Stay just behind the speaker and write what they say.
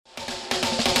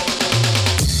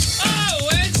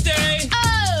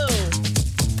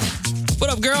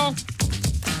girl.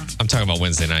 I'm talking about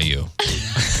Wednesday, not you.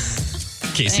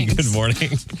 Casey, Thanks. good morning.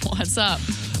 What's up?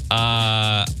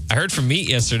 I heard from Meat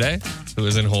yesterday, who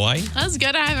was in Hawaii. That's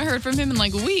good. I haven't heard from him in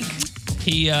like a week.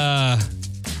 He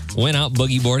went out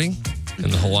boogie boarding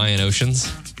in the Hawaiian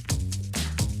Oceans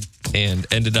and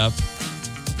ended up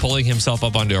pulling himself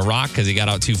up onto a rock because he got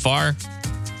out too far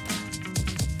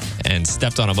and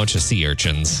stepped on a bunch of sea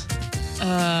urchins.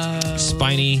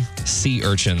 Spiny sea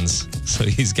urchins. So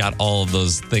he's got all of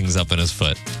those things up in his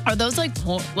foot. Are those like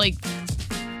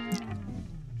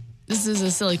this is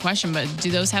a silly question, but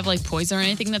do those have like poison or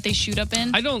anything that they shoot up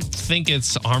in? I don't think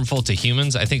it's harmful to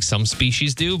humans. I think some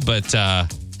species do, but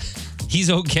he's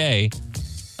okay.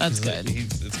 That's good.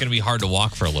 It's going to be hard to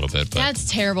walk for a little bit. But That's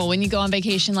terrible when you go on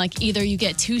vacation. Like either you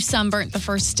get too sunburnt the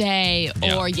first day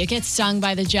or you get stung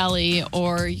by the jelly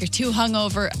or you're too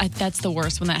hungover. That's the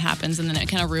worst when that happens, and then it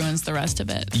kind of ruins the rest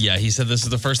of it. yeah, he said this is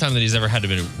the first time that he's ever had to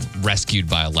be rescued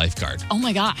by a lifeguard. Oh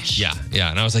my gosh. Yeah.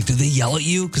 And I was like, do they yell at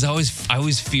you? Because I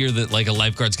always fear that like a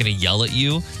lifeguard's going to yell at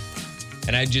you.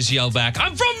 And I just yell back,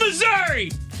 I'm from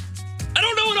Missouri. I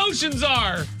don't know what oceans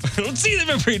are. I don't see them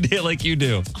every day like you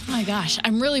do. Oh my gosh.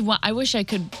 I wish I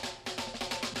could.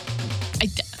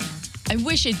 I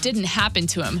wish it didn't happen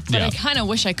to him, but Yeah. I kind of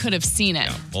wish I could have seen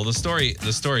it. Well, the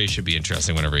story should be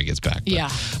interesting whenever he gets back. But,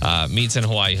 Yeah. Meet's in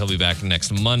Hawaii. He'll be back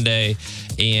next Monday.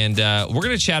 And we're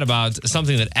going to chat about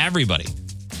something that everybody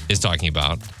is talking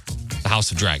about, the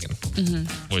House of Dragon,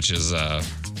 which is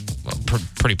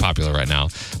pretty popular right now.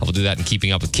 We'll do that in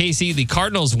Keeping Up with Casey. The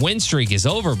Cardinals' win streak is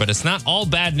over, but it's not all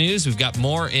bad news. We've got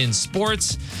more in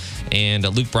sports. And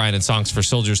Luke Bryan and Songs for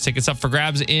Soldiers tickets up for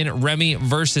grabs in Remy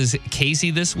versus Casey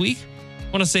this week.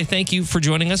 I want to say thank you for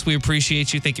joining us. We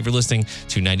appreciate you. Thank you for listening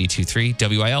to 92.3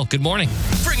 WIL. Good morning.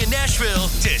 Bringing Nashville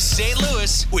to St.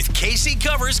 Louis with Casey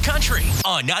Covers Country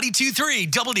on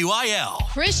 92.3 WIL.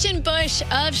 Christian Bush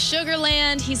of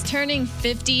Sugarland, he's turning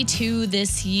 52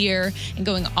 this year and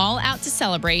going all out to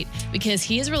celebrate because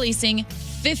he is releasing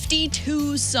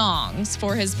 52 songs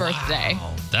for his birthday.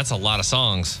 Wow, that's a lot of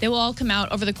songs. They will all come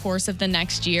out over the course of the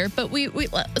next year, but we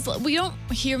don't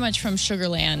hear much from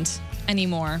Sugarland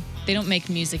anymore. They don't make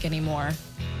music anymore.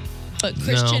 But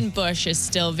Christian Bush is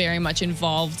still very much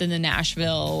involved in the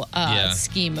Nashville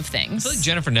scheme of things. I feel like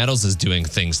Jennifer Nettles is doing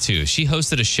things too. She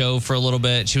hosted a show for a little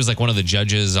bit. She was like one of the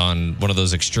judges on one of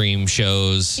those extreme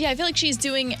shows. Yeah, I feel like she's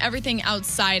doing everything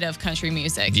outside of country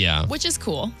music. Yeah. Which is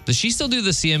cool. Does she still do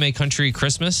the CMA Country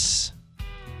Christmas?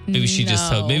 Maybe she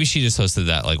just No. hosted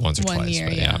that like once or One twice. year,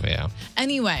 but yeah.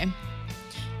 Anyway,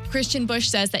 Christian Bush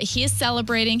says that he is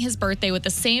celebrating his birthday with the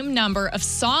same number of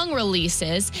song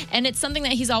releases, and it's something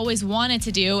that he's always wanted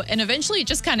to do. And eventually it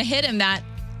just kind of hit him that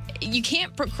you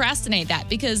can't procrastinate that,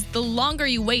 because the longer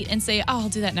you wait and say, oh, I'll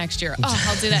do that next year. Oh,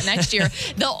 I'll do that next year.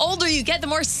 The older you get, the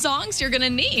more songs you're going to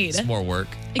need. It's more work.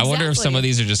 I wonder if some of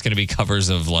these are just going to be covers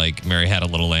of like Mary Had a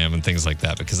Little Lamb and things like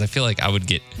that, because I feel like I would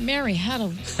get Mary had a,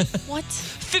 what?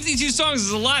 52 songs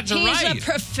is a lot to He's write. a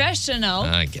professional.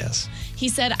 I guess. He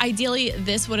said ideally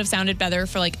this would have sounded better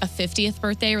for like a 50th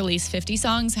birthday, release 50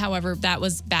 songs. However, that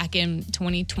was back in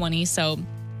 2020, so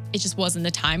it just wasn't the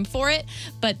time for it.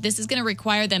 But this is going to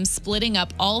require them splitting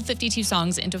up all 52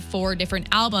 songs into 4 different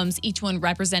albums, each one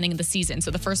representing the season.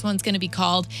 So the first one's going to be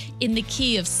called In the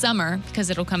Key of Summer, because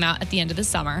it'll come out at the end of the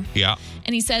summer. Yeah.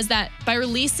 And he says that by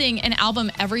releasing an album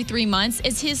every 3 months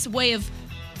is his way of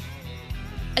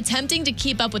attempting to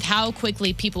keep up with how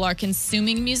quickly people are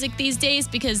consuming music these days,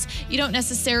 because you don't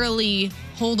necessarily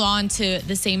hold on to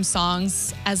the same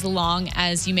songs as long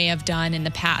as you may have done in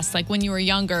the past. Like when you were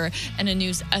younger and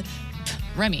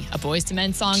Remy, a Boyz II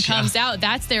Men song comes out,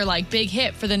 that's their like big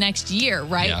hit for the next year,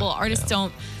 right? Yeah, Well, artists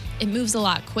don't. It moves a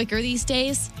lot quicker these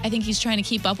days. I think he's trying to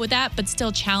keep up with that, but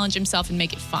still challenge himself and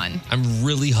make it fun. I'm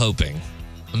really hoping,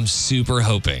 I'm super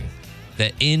hoping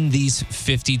that in these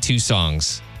 52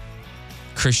 songs,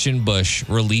 Christian Bush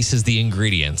releases the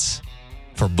ingredients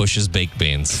for Bush's baked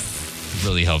beans.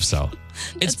 Really hope so.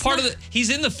 It's part of the. He's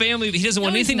in the family. He doesn't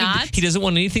want anything. He doesn't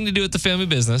want anything to do with the family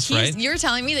business, right? You're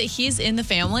telling me that he's in the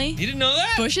family? You didn't know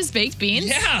that? Bush's baked beans?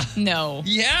 Yeah. No.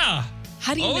 Yeah.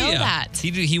 How do you know that?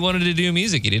 He wanted to do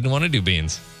music. He didn't want to do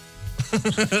beans.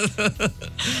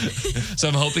 So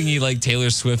I'm hoping he like Taylor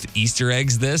Swift Easter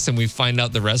eggs this, and we find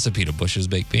out the recipe to Bush's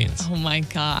baked beans. Oh my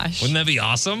gosh. Wouldn't that be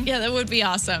awesome? Yeah, that would be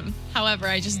awesome. However,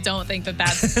 I just don't think that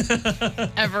that's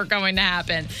ever going to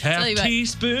happen. Half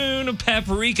teaspoon of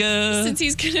paprika. Since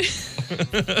he's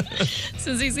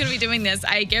gonna be doing this,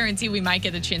 I guarantee we might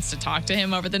get a chance to talk to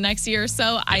him over the next year or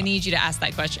so. Yeah. I need you to ask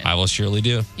that question. I will surely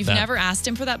do. You've never asked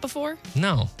him for that before?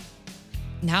 No.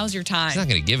 Now's your time. He's not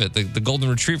going to give it. The golden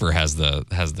retriever has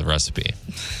the recipe.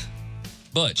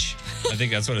 Butch. I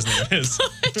think that's what his name is.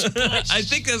 I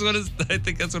think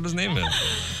that's what his name is.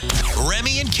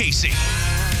 Remy and Casey.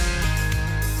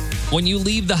 When you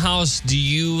leave the house, do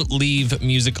you leave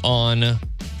music on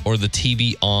or the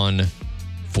TV on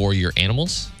for your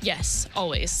animals? Yes,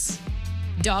 always.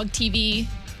 Dog TV,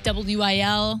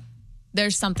 WIL,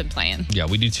 there's something playing. Yeah,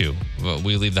 we do too.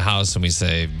 We leave the house and we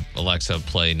say, Alexa,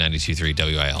 play 92.3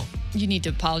 WIL. You need to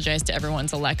apologize to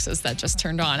everyone's Alexas that just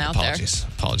turned on out there.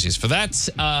 Apologies for that.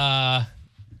 And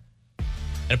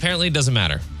apparently it doesn't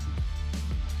matter.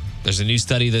 There's a new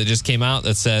study that just came out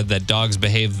that said that dogs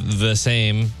behave the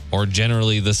same or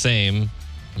generally the same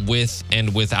with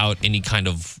and without any kind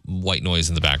of white noise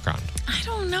in the background. I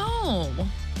don't know.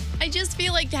 I just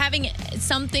feel like having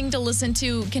something to listen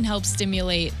to can help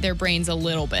stimulate their brains a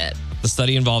little bit. The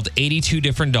study involved 82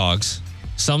 different dogs.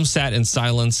 Some sat in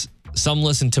silence, some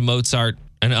listened to Mozart,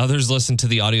 and others listened to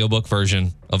the audiobook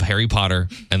version of Harry Potter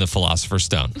and the Philosopher's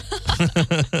Stone.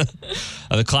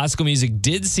 The classical music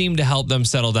did seem to help them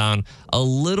settle down a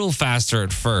little faster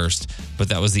at first, but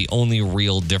that was the only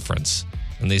real difference.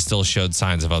 And they still showed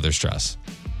signs of other stress.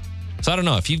 So I don't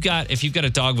know, if you've got a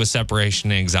dog with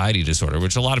separation anxiety disorder,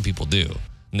 which a lot of people do,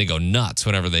 and they go nuts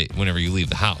whenever you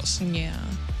leave the house. Yeah.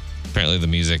 Apparently the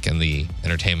music and the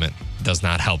entertainment does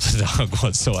not help the dog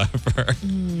whatsoever.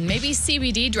 Maybe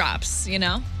CBD drops,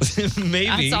 Maybe.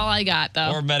 That's all I got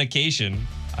though. Or medication.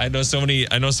 I know so many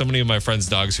of my friends'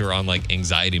 dogs who are on like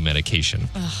anxiety medication.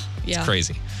 Yeah. It's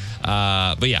crazy.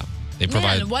 But yeah, they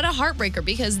provide. Man, what a heartbreaker,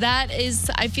 because that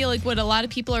is, I feel like, what a lot of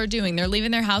people are doing. They're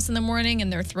leaving their house in the morning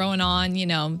and they're throwing on,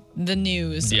 the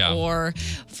news. Yeah. Or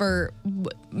for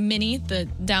Minnie, the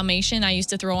Dalmatian, I used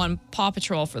to throw on Paw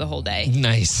Patrol for the whole day.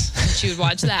 Nice. She would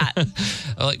watch that.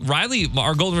 Like Riley,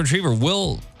 our golden retriever,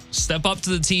 will step up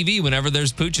to the TV whenever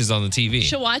there's pooches on the TV.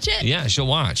 She'll watch it? Yeah, she'll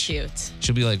watch. Cute.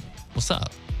 She'll be like, "What's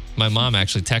up?" My mom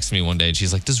actually texted me one day and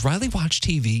she's like, "Does Riley watch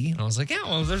TV?" And I was like, "Yeah,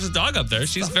 well, there's a dog up there.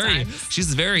 She's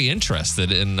very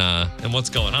interested in what's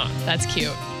going on." That's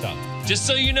cute. So, just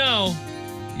so you know,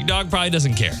 your dog probably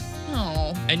doesn't care.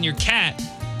 Oh. And your cat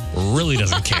really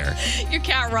doesn't care. Your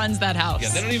cat runs that house. Yeah,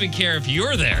 they don't even care if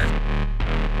you're there.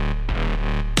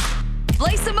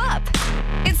 Lace them up.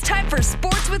 It's time for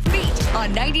Sports with Meat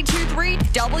on 92.3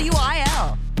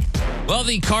 WIL. Well,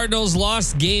 the Cardinals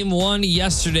lost game 1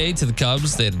 yesterday to the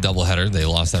Cubs. They had a doubleheader. They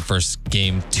lost that first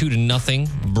game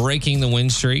 2-0, breaking the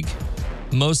win streak.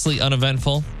 Mostly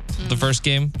uneventful, the first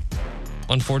game,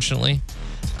 unfortunately.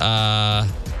 The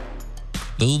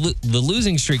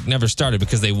losing streak never started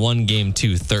because they won game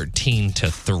 2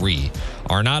 13-3.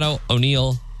 Arenado,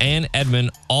 O'Neill, and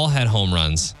Edman all had home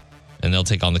runs, and they'll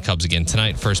take on the Cubs again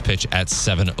tonight. First pitch at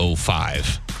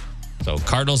 7:05. So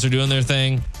Cardinals are doing their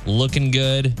thing, looking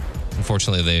good.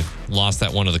 Unfortunately, they lost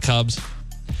that one to the Cubs.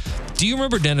 Do you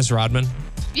remember Dennis Rodman?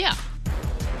 Yeah.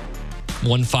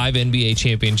 Won 5 NBA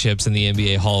championships in the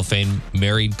NBA Hall of Fame,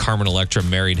 married Carmen Electra,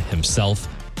 married himself,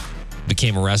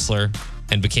 became a wrestler,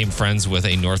 and became friends with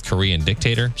a North Korean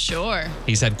dictator. Sure.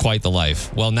 He's had quite the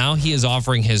life. Well, now he is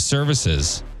offering his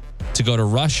services to go to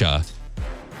Russia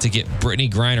to get Brittany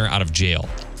Griner out of jail.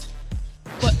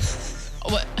 What?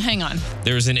 Hang on.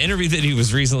 There was an interview that he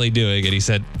was recently doing, and he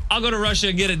said, "I'll go to Russia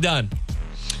and get it done."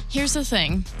 Here's the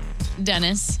thing,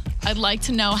 Dennis. I'd like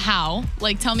to know how.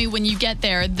 Like, tell me when you get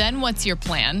there, then what's your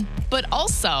plan? But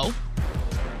also,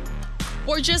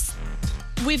 or just,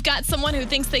 we've got someone who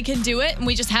thinks they can do it and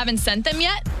we just haven't sent them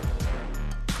yet?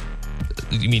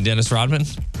 You mean Dennis Rodman?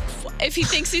 If he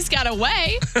thinks he's got a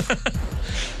way.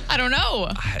 I don't know.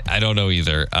 I don't know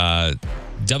either.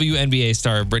 WNBA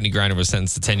star Brittany Griner was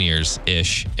sentenced to 10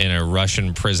 years-ish in a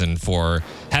Russian prison for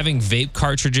having vape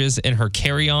cartridges in her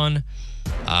carry-on.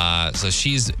 So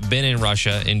she's been in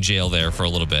Russia, in jail there for a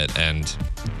little bit, and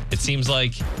it seems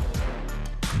like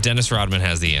Dennis Rodman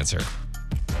has the answer.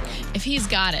 If he's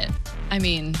got it, I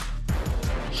mean,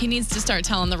 he needs to start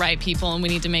telling the right people, and we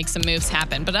need to make some moves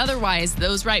happen. But otherwise,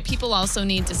 those right people also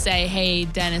need to say, "Hey,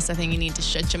 Dennis, I think you need to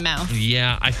shut your mouth."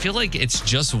 Yeah, I feel like it's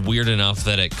just weird enough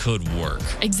that it could work.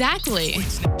 Exactly.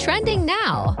 Trending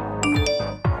now.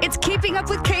 It's Keeping Up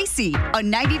with Casey on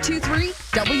 92.3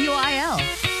 WIL.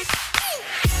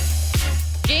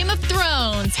 Game of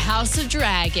Thrones, House of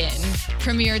Dragon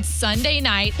premiered Sunday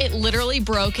night. It literally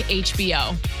broke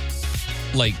HBO.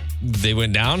 Like, they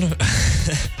went down?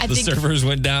 The servers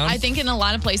went down? I think in a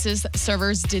lot of places,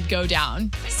 servers did go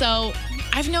down. So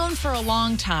I've known for a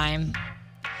long time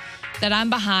that I'm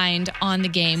behind on the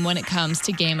game when it comes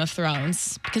to Game of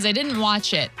Thrones, because I didn't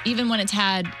watch it, even when it's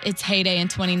had its heyday in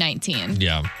 2019.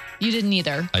 Yeah. You didn't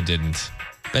either. I didn't.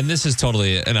 And this is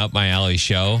totally an up my alley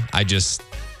show. I just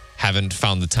haven't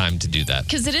found the time to do that.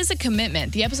 Because it is a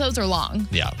commitment. The episodes are long.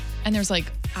 Yeah. And there's like,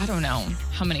 I don't know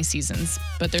how many seasons,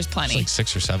 but there's plenty. It's like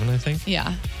 6 or 7, I think.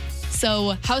 Yeah.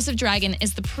 So House of Dragon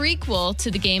is the prequel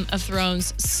to the Game of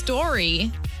Thrones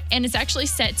story, and it's actually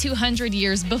set 200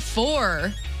 years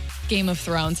before Game of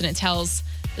Thrones, and it tells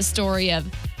the story of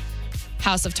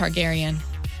House of Targaryen.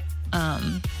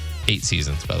 8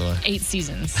 seasons, by the way. 8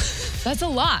 seasons. That's a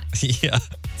lot. Yeah.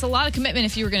 It's a lot of commitment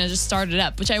if you were going to just start it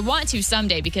up, which I want to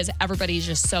someday because everybody's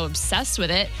just so obsessed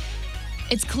with it.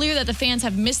 It's clear that the fans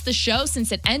have missed the show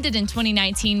since it ended in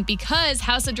 2019 because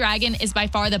House of Dragon is by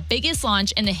far the biggest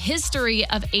launch in the history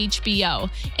of HBO.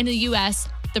 In the US,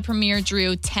 the premiere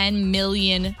drew 10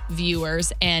 million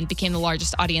viewers and became the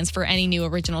largest audience for any new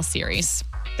original series.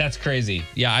 That's crazy.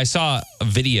 Yeah, I saw a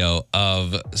video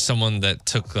of someone that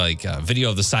took like a video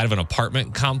of the side of an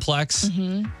apartment complex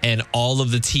and all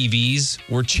of the TVs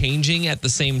were changing at the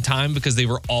same time because they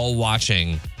were all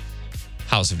watching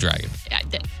House of Dragon. Yeah,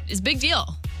 it's a big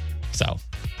deal. So,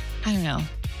 I don't know.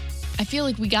 I feel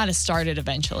like we got to start it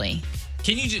eventually.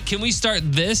 can we start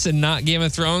this and not Game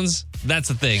of Thrones? That's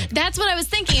the thing. That's what I was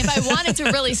thinking. If I wanted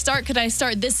to really start, could I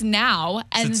start this now?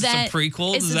 And Since then it's a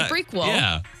prequel? It's a prequel.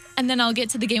 Yeah. And then I'll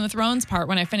get to the Game of Thrones part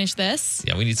when I finish this.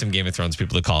 Yeah, we need some Game of Thrones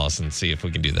people to call us and see if we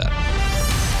can do that.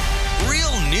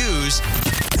 Real news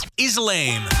is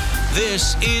lame.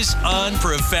 This is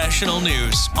Unprofessional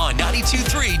News on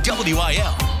 92.3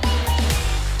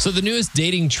 WIL. So the newest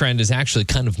dating trend is actually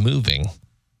kind of moving.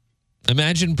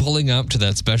 Imagine pulling up to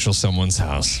that special someone's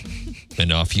house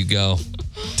and off you go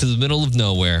to the middle of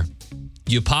nowhere.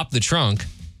 You pop the trunk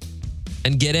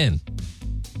and get in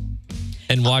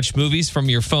and watch movies from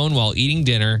your phone while eating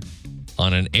dinner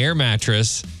on an air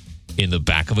mattress in the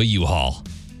back of a U-Haul.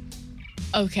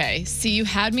 Okay, so you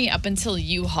had me up until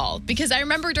U-Haul because I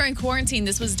remember during quarantine,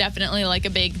 this was definitely like a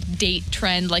big date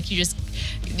trend. Like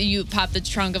you pop the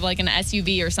trunk of like an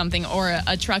SUV or something or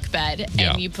a truck bed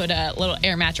and you put a little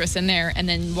air mattress in there and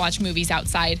then watch movies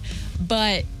outside.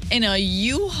 But in a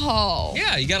U-Haul.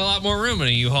 Yeah, you got a lot more room in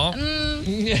a U-Haul.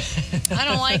 I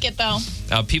don't like it though.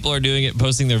 People are doing it,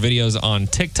 posting their videos on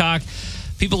TikTok.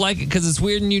 People like it because it's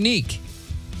weird and unique.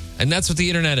 And that's what the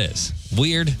internet is.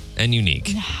 Weird and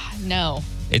unique. No.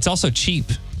 It's also cheap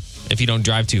if you don't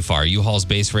drive too far. U-Haul's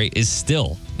base rate is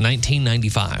still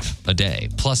 $19.95 a day,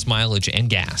 plus mileage and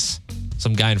gas.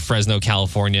 Some guy in Fresno,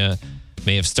 California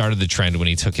may have started the trend when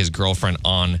he took his girlfriend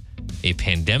on a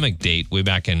pandemic date way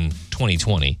back in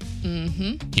 2020.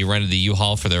 He rented the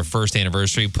U-Haul for their first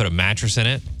anniversary, put a mattress in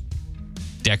it,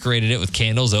 decorated it with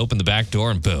candles, opened the back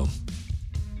door, and boom.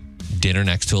 Dinner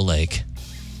next to a lake.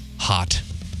 Hot,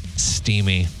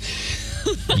 steamy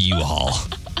U-Haul.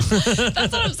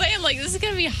 That's what I'm saying. Like, this is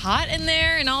going to be hot in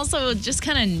there and also just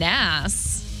kind of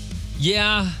nass.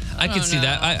 Yeah, I could see know.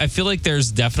 that. I feel like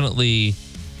there's definitely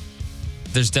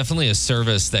a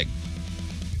service that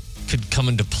could come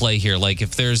into play here. Like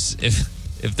if there's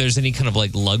any kind of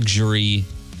like luxury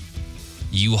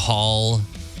U-Haul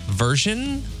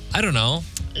version, I don't know.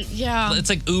 Yeah. It's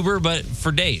like Uber, but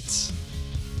for dates.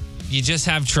 You just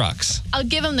have trucks. I'll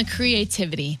give them the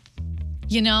creativity.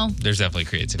 You know? There's definitely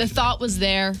creativity. The thought was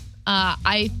there.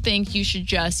 I think you should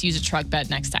just use a truck bed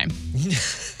next time.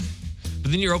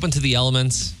 But then you're open to the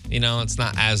elements. You know, it's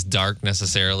not as dark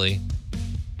necessarily.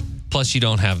 Plus, you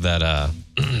don't have that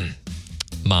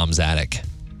mom's attic,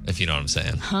 if you know what I'm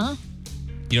saying. Huh?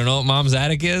 You don't know what mom's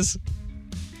attic is?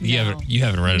 You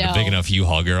haven't rented a big enough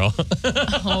U-Haul, girl.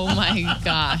 Oh my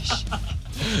gosh.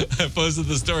 I posted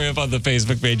the story up on the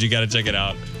Facebook page. You got to check it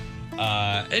out.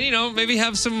 And, you know, maybe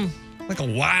have some, like a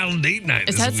wild date night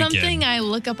Is this that weekend. something I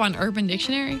look up on Urban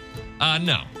Dictionary?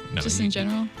 No. Just in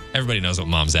general? Everybody knows what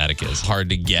mom's attic is. Hard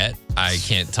to get. I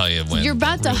can't tell you when. You're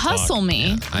about to Real talk. hustle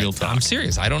me. Real talk. I'm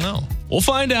serious. I don't know. We'll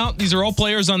find out. These are all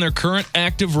players on their current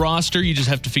active roster. You just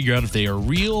have to figure out if they are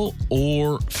real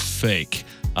or fake.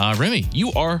 Remy,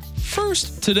 you are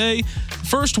first today.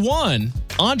 First one,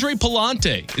 Andre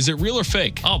Palante. Is it real or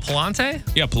fake? Oh, Palante?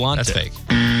 Yeah, Palante. That's fake.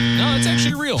 No, it's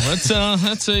actually real. That's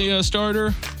a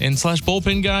starter and /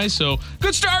 bullpen guy. So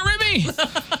good start, Remy.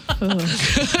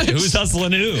 Who's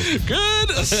hustling who? Good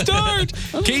start.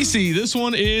 Casey, this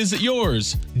one is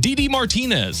yours. Didi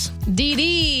Martinez.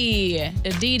 DD.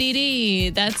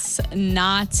 That's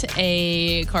not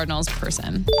a Cardinals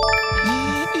person.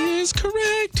 That is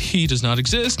correct. He does not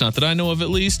exist. Not that I know of, at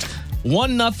least.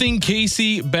 1-0,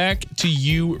 Casey. Back to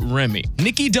you, Remy.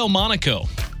 Nicky Delmonico.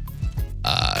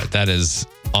 That is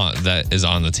on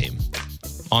the team.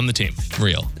 On the team.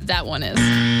 Real. That one is.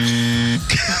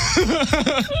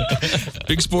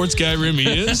 Big sports guy Remy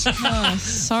is. Oh,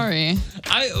 sorry.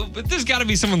 But there's got to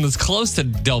be someone that's close to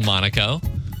Delmonico.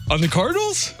 On the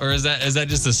Cardinals? Or is that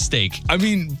just a stake? I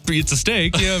mean, it's a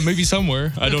stake. Yeah, maybe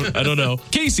somewhere. I don't know.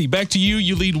 Casey, back to you.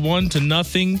 You lead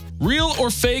 1-0. Real or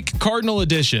fake Cardinal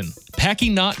edition? Packy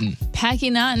Naughton. Packy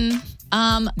Naughton.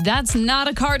 That's not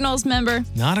a Cardinals member.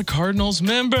 Not a Cardinals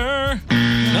member.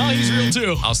 No, he's real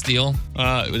too. I'll steal.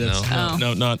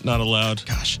 No, not allowed.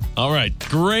 Gosh. All right.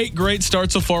 Great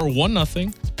start so far.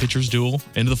 1-0. Pitchers duel.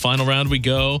 Into the final round we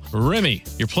go. Remy,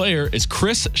 your player is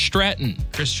Chris Stratton.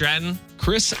 Chris Stratton?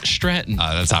 Chris Stratton.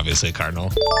 That's obviously a Cardinal.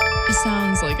 It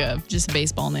sounds like just a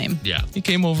baseball name. Yeah. He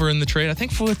came over in the trade, I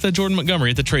think, with Jordan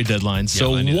Montgomery at the trade deadline.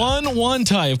 So I knew 1-1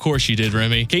 tie. Of course you did,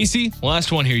 Remy. Casey,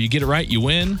 last one here. You get it right, you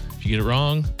win. If you get it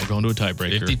wrong, we're going to a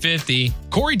tiebreaker. 50-50.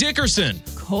 Corey Dickerson.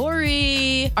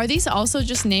 Corey. Are these also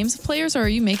just names of players, or are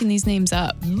you making these names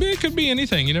up? It could be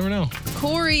anything. You never know.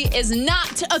 Corey is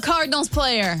not a Cardinals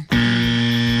player.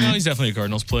 No, he's definitely a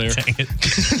Cardinals player. Dang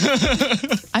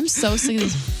it. I'm so sick of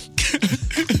these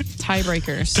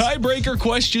tiebreakers. Tiebreaker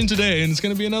question today, and it's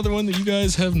going to be another one that you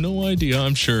guys have no idea,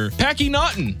 I'm sure. Packy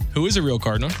Naughton, who is a real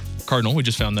Cardinal. We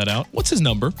just found that out. What's his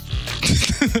number?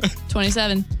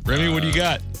 27. Remy, what do you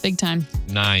got? Big time.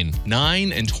 9.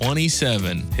 9 and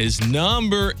 27. His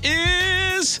number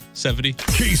is 70.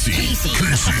 Casey.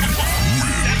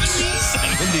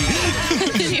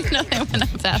 I didn't even know they went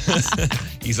up that high.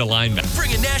 He's a linebacker.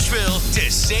 Bringing Nashville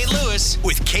to St. Louis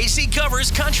with Casey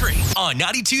Covers Country on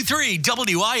 92.3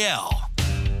 WIL.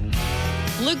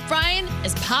 Luke Bryan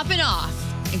is popping off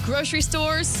in grocery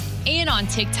stores and on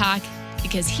TikTok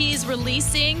because he's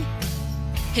releasing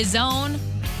his own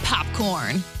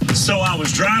popcorn. So I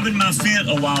was driving my Fendt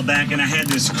a while back and I had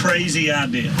this crazy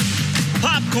idea.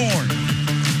 Popcorn,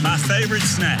 my favorite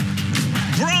snack,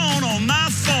 grown on my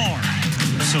farm.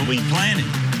 So we planted,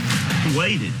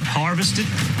 waited, harvested,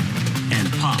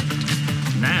 and popped.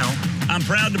 Now, I'm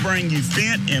proud to bring you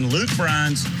Fendt and Luke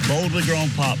Bryan's boldly grown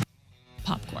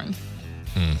popcorn.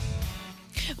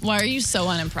 Why are you so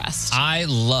unimpressed? I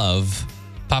love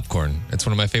popcorn. It's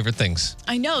one of my favorite things.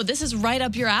 I know, this is right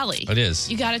up your alley. It is.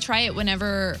 You got to try it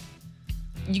whenever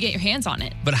you get your hands on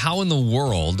it. But how in the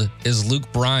world is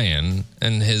Luke Bryan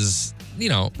and his,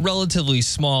 relatively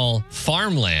small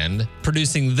farmland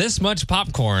producing this much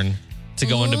popcorn to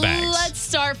go into bags? Let's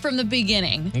start from the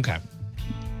beginning. Okay.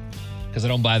 Because I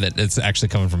don't buy that it's actually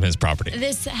coming from his property.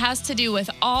 This has to do with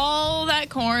all that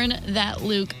corn that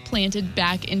Luke planted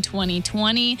back in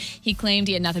 2020. He claimed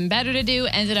he had nothing better to do,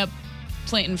 ended up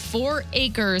planting 4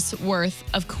 acres worth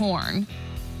of corn.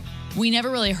 We never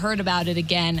really heard about it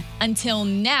again until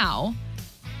now,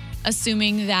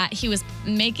 assuming that he was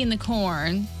making the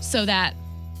corn so that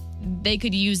they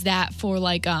could use that for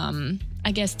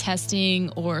testing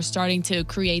or starting to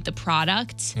create the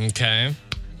product. Okay.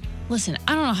 Listen,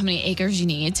 I don't know how many acres you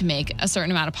need to make a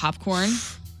certain amount of popcorn.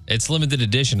 It's limited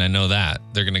edition. I know that.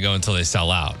 They're going to go until they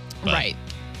sell out. But Right.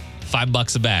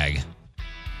 $5 a bag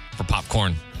for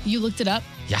popcorn. You looked it up?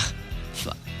 Yeah.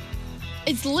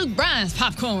 It's Luke Bryan's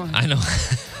popcorn. I know.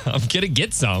 I'm going to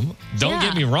get some. Don't Yeah.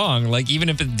 get me wrong. Even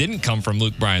if it didn't come from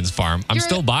Luke Bryan's farm, I'm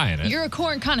still buying it. You're a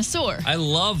corn connoisseur. I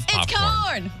love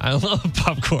popcorn. It's corn. I love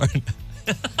popcorn.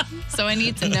 So I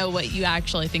need to know what you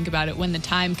actually think about it when the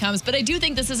time comes. But I do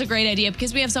think this is a great idea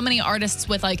because we have so many artists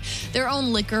with their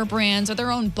own liquor brands or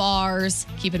their own bars.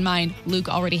 Keep in mind, Luke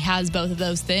already has both of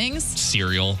those things.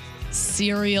 Cereal.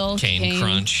 Cane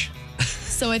Crunch.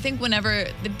 So I think whenever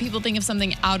the people think of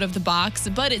something out of the box,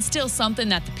 but it's still something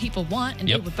that the people want and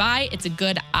they would buy, it's a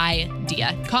good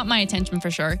idea. Caught my attention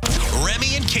for sure.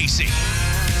 Remy and Casey.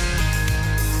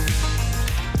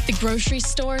 The grocery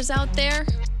stores out there,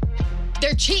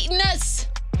 they're cheating us,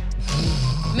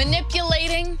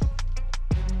 manipulating.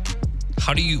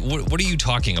 What are you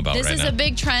talking about This right is now? a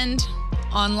big trend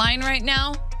online right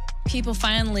now. People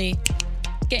finally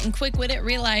getting quick with it,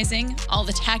 realizing all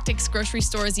the tactics grocery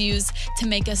stores use to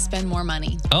make us spend more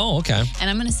money. Oh, okay. And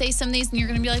I'm going to say some of these and you're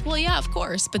going to be like, well, yeah, of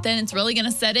course. But then it's really going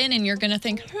to set in and you're going to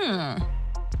think,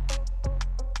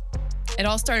 It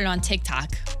all started on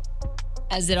TikTok,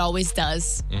 as it always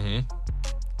does. Mm-hmm.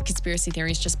 Conspiracy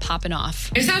theories just popping off.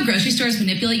 Here's how grocery stores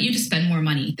manipulate you to spend more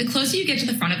money. The closer you get to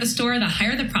the front of the store, the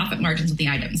higher the profit margins of the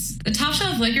items. The top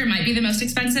shelf liquor might be the most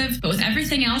expensive, but with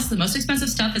everything else, the most expensive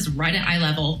stuff is right at eye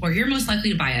level, where you're most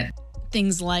likely to buy it.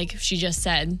 Things like she just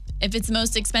said, if it's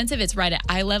most expensive, it's right at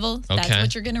eye level. That's Okay.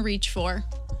 what you're going to reach for.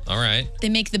 All right. They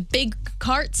make the big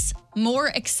carts more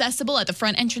accessible at the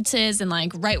front entrances and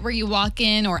right where you walk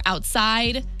in or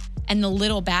outside, and the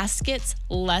little baskets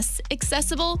less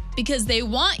accessible because they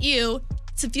want you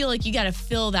to feel like you got to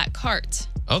fill that cart.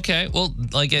 Okay. Well,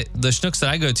 the Schnucks that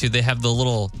I go to, they have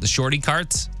the shorty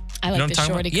carts. I like You know what the I'm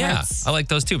talking shorty about? carts. Yeah, I like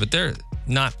those too, but they're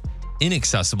not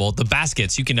inaccessible. The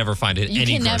baskets, you can never find it You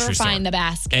any can grocery never store. find the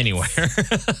basket. Anywhere.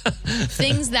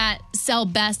 Things that sell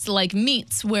best, like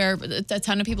meats, where a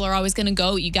ton of people are always going to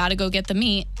go. You got to go get the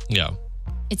meat. Yeah.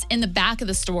 It's in the back of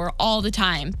the store all the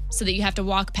time so that you have to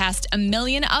walk past a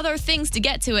million other things to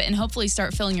get to it and hopefully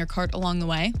start filling your cart along the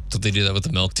way. So they do that with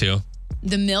the milk too.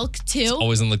 The milk, too.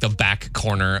 Always in like the back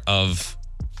corner of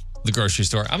the grocery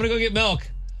store. I'm going to go get milk.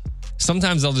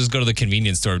 Sometimes I'll just go to the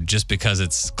convenience store just because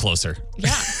it's closer.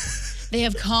 Yeah. They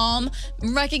have calm,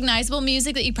 recognizable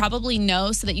music that you probably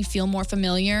know so that you feel more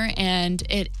familiar and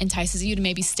it entices you to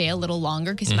maybe stay a little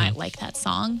longer because you might like that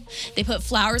song. They put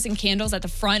flowers and candles at the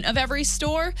front of every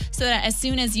store so that as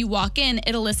soon as you walk in,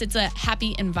 it elicits a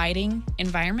happy, inviting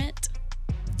environment.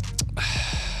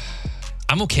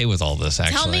 I'm okay with all this,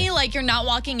 actually. Tell me like you're not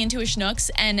walking into a Schnucks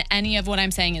and any of what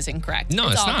I'm saying is incorrect. No,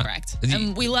 it's all not. correct.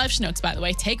 And we love Schnucks, by the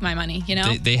way. Take my money, you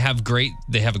know? They have a great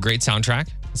soundtrack.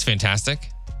 It's fantastic.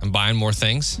 I'm buying more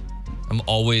things. I'm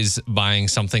always buying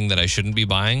something that I shouldn't be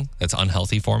buying that's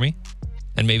unhealthy for me.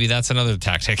 And maybe that's another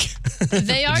tactic.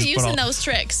 They are Just using those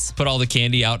tricks. Put all the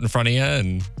candy out in front of you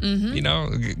and, you know,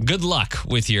 good luck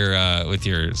with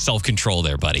your self-control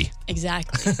there, buddy.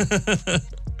 Exactly.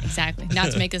 Exactly.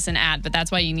 Not to make this an ad, but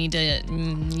that's why you need to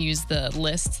use the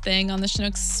list thing on the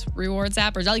Schnucks Rewards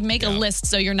app, or like make a list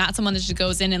so you're not someone that just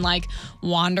goes in and like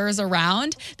wanders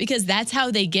around, because that's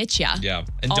how they get you. Yeah.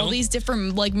 And all these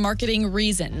different like marketing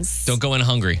reasons. Don't go in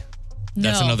hungry.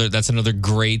 That's another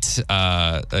great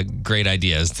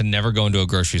idea, is to never go into a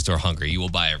grocery store hungry. You will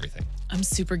buy everything. I'm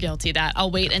super guilty of that.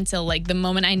 I'll wait until like the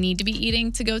moment I need to be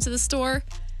eating to go to the store.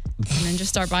 And then just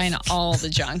start buying all the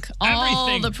junk, all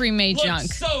Everything the pre-made looks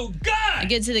junk. so good. I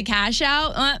get to the cash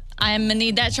out. I'm gonna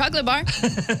need that chocolate bar.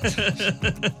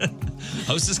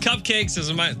 Hostess cupcakes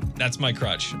that's my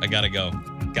crutch. I gotta go.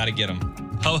 Gotta get them.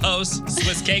 Ho-hos,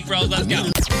 Swiss cake rolls. Let's go.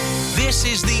 This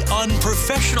is the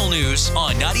unprofessional news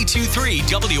on 92.3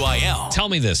 WIL. Tell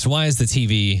me this: why is the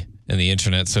TV and the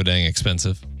internet so dang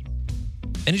expensive?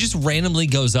 And it just randomly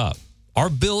goes up. Our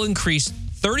bill increased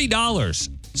 $30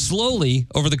 slowly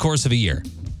over the course of a year.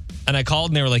 And I called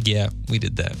and they were like, yeah, we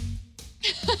did that.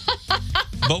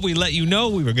 But we let you know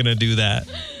we were going to do that.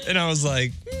 And I was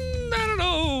like, I don't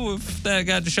know if that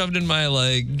got shoved in my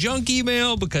like junk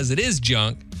email, because it is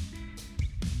junk.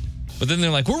 But then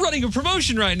they're like, we're running a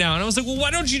promotion right now. And I was like, well,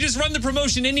 why don't you just run the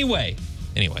promotion anyway?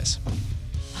 Anyways.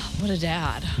 What a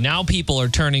dad. Now people are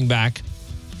turning back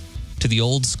to the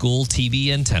old school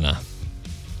TV antenna.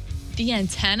 The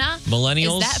antenna?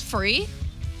 Millennials. Is that free?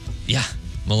 Yeah.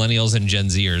 Millennials and Gen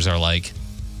Zers are like,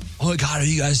 oh my God, have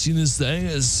you guys seen this thing?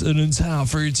 It's an antenna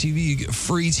for your TV. You get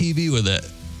free TV with it.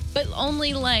 But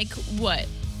only like what?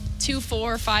 2,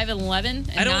 4, 5, and 11,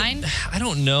 and 9? I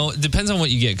don't know. It depends on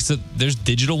what you get. Because there's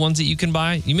digital ones that you can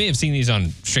buy. You may have seen these on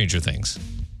Stranger Things.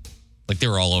 Like they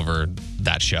were all over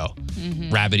that show.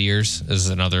 Rabbit ears is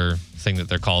another thing that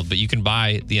they're called. But you can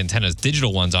buy the antennas,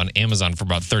 digital ones, on Amazon for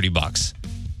about $30.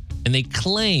 And they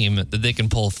claim that they can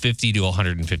pull 50 to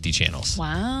 150 channels.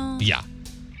 Wow. Yeah.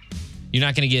 You're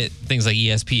not going to get things like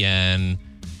ESPN.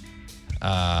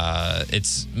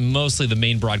 It's mostly the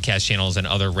main broadcast channels and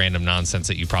other random nonsense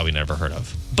that you probably never heard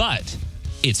of. But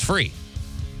it's free.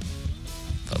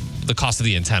 The cost of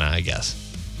the antenna, I guess.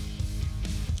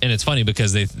 And it's funny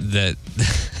because some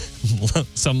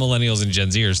millennials and Gen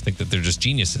Zers think that they're just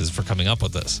geniuses for coming up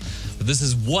with this. But this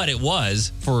is what it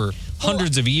was for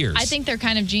hundreds of years. I think they're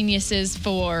kind of geniuses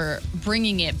for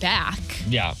bringing it back.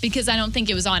 Yeah. Because I don't think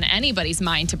it was on anybody's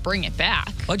mind to bring it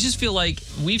back. I just feel like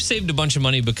we've saved a bunch of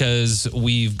money because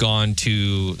we've gone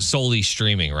to solely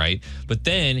streaming, right? But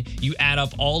then you add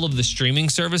up all of the streaming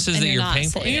services And that you're you're not paying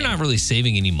for, and you're saving. not really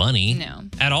saving any money. No.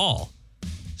 At all.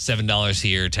 $7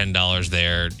 here, $10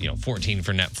 there, $14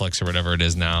 for Netflix or whatever it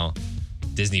is now.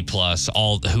 Disney Plus,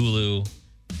 all Hulu,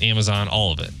 Amazon,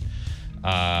 all of it.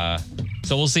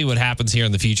 So we'll see what happens here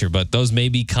in the future, but those may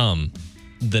become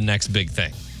the next big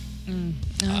thing. I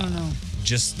don't know.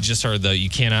 Just heard though,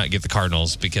 you cannot get the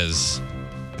Cardinals because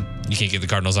you can't get the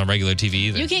Cardinals on regular TV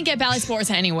either. You can't get Bally Sports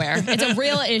anywhere. It's a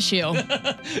real issue.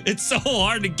 It's so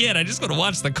hard to get. I just want to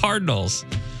watch the Cardinals.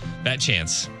 That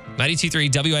chance.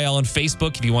 92.3 WIL on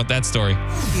Facebook if you want that story.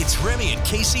 It's Remy and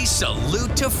Casey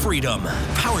Salute to Freedom.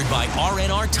 Powered by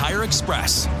RNR Tire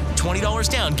Express. $20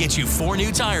 down gets you 4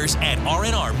 new tires at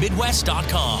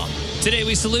rnrmidwest.com. Today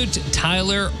we salute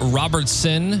Tyler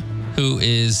Robertson, who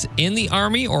is in the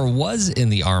Army or was in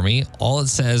the Army. All it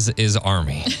says is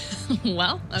Army.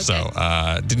 Well, okay. So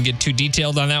didn't get too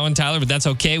detailed on that one, Tyler, but that's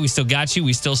okay. We still got you.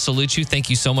 We still salute you. Thank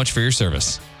you so much for your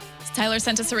service. Tyler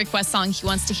sent us a request song. He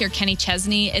wants to hear Kenny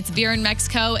Chesney. It's Beer in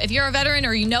Mexico. If you're a veteran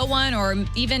or you know one or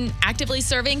even actively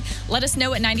serving, let us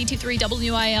know at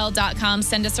 923wil.com.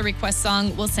 Send us a request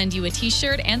song. We'll send you a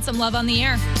t-shirt and some love on the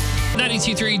air.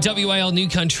 92.3 WIL New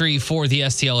Country for the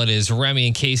STL. It is Remy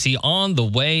and Casey on the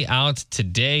way out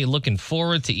today. Looking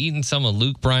forward to eating some of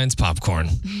Luke Bryan's popcorn.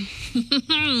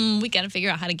 We got to figure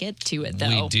out how to get to it,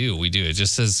 though. We do. It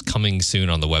just says coming soon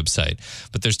on the website.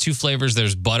 But there's two flavors.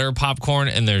 There's butter popcorn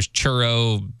and there's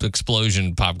churro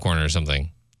explosion popcorn or something.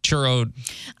 Churro.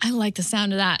 I like the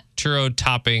sound of that. Churro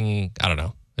topping. I don't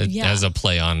know. It has a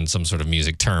play on some sort of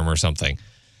music term or something.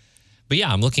 But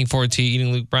yeah, I'm looking forward to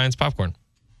eating Luke Bryan's popcorn.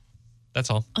 That's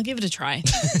all. I'll give it a try.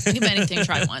 I'll give anything a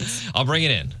try once. I'll bring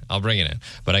it in.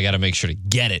 But I got to make sure to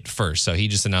get it first. So he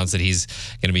just announced that he's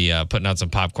going to be putting out some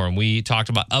popcorn. We talked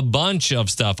about a bunch of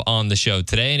stuff on the show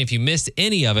today. And if you missed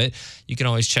any of it, you can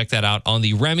always check that out on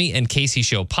the Remy and Casey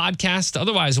Show podcast.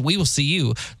 Otherwise, we will see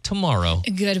you tomorrow.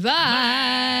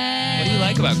 Goodbye. What do you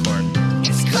like about corn?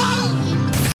 It's cold.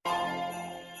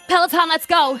 Peloton, let's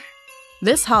go.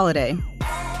 This holiday,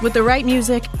 with the right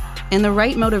music and the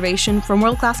right motivation from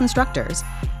world-class instructors,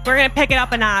 We're going to pick it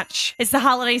up a notch. It's the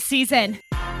holiday season.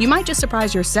 you might just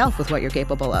surprise yourself with what you're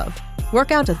capable of.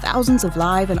 Work out to thousands of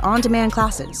live and on-demand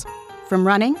classes, from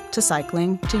running to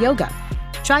cycling to yoga.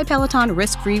 Try Peloton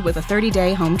risk-free with a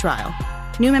 30-day home trial.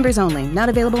 New members only, not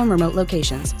available in remote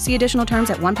locations. See additional terms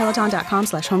at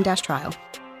onepeloton.com/home-trial.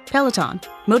 Peloton,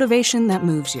 motivation that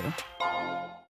moves you.